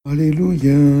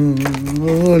Hallelujah,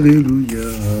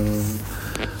 hallelujah,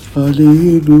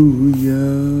 hallelujah,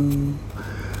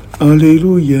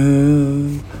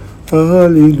 hallelujah,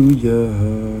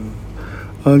 hallelujah,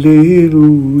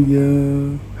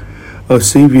 hallelujah. Our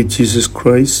Savior Jesus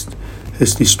Christ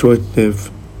has destroyed death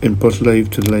and brought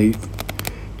life to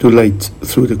light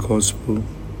through the gospel.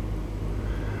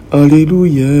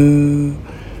 Hallelujah,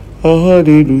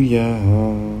 hallelujah,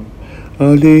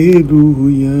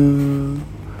 hallelujah.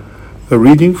 A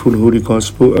reading from the Holy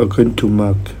Gospel according to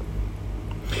Mark.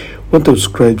 One of the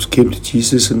scribes came to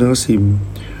Jesus and asked him,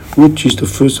 "Which is the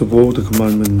first of all the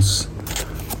commandments?"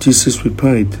 Jesus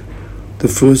replied, "The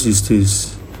first is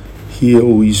this: Hear,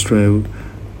 O Israel,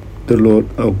 the Lord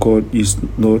our God is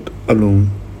not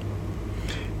alone.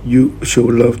 You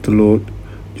shall love the Lord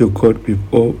your God with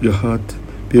all your heart,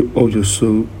 with all your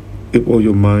soul, with all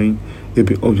your mind, and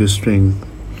with all your strength.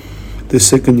 The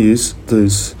second is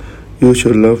this: You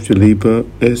shall love your neighbor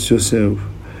as yourself.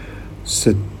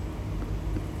 Said,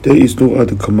 there is no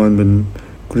other commandment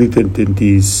greater than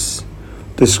this."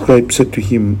 The scribe said to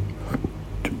him,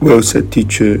 "Well said,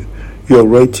 teacher, you are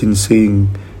right in saying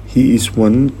he is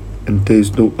one and there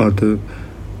is no other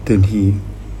than he,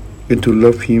 and to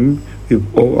love him with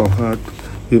all our heart,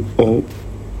 with all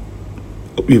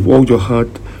your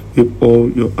heart, with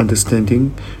all your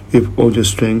understanding, with all your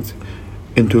strength,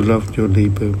 and to love your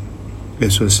neighbor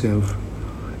as yourself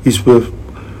is worth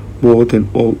more than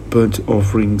all burnt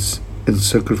offerings and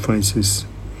sacrifices."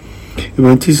 And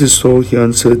when Jesus saw he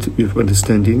answered with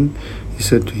understanding, he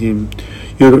said to him,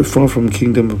 "You are not far from the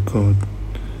kingdom of God."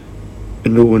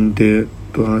 And no one dared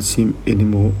to ask him any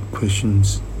more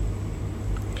questions.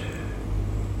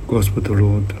 Gospel of the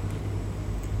Lord.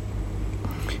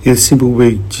 In a simple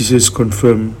way, Jesus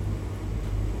confirmed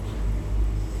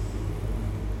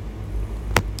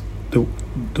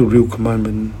the real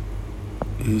commandment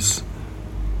is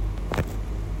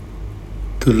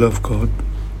to love God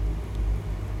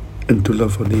and to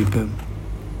love our neighbor.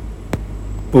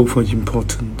 Both are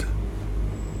important,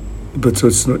 but so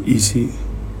it's not easy.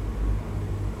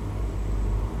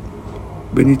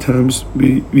 Many times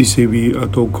we say we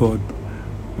adore God,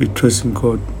 we trust in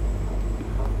God,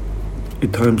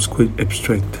 at times quite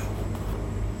abstract,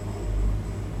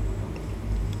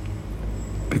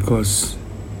 because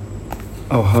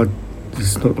our heart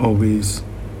does not always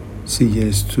say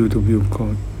yes to the will of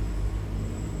God.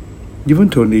 Even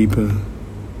to our neighbor,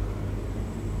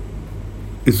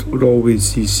 it's not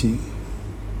always easy.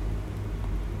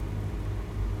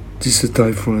 Jesus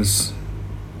died for us.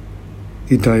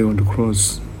 He died on the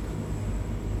cross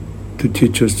to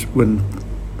teach us one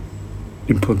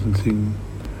important thing: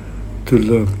 to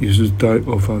love is to die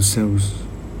of ourselves.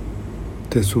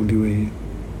 That's the only way.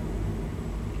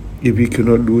 If we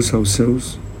cannot lose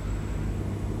ourselves,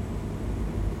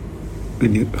 we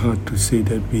need hard to say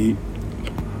that we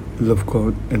love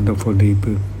God and love our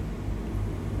neighbor.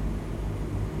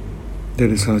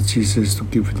 Let us ask Jesus to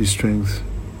give us the strength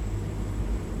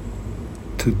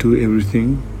to do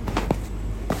everything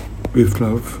with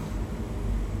love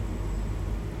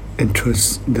and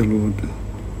trust the Lord.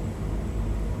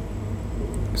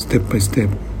 Step by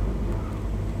step,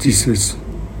 Jesus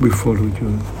will follow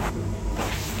you.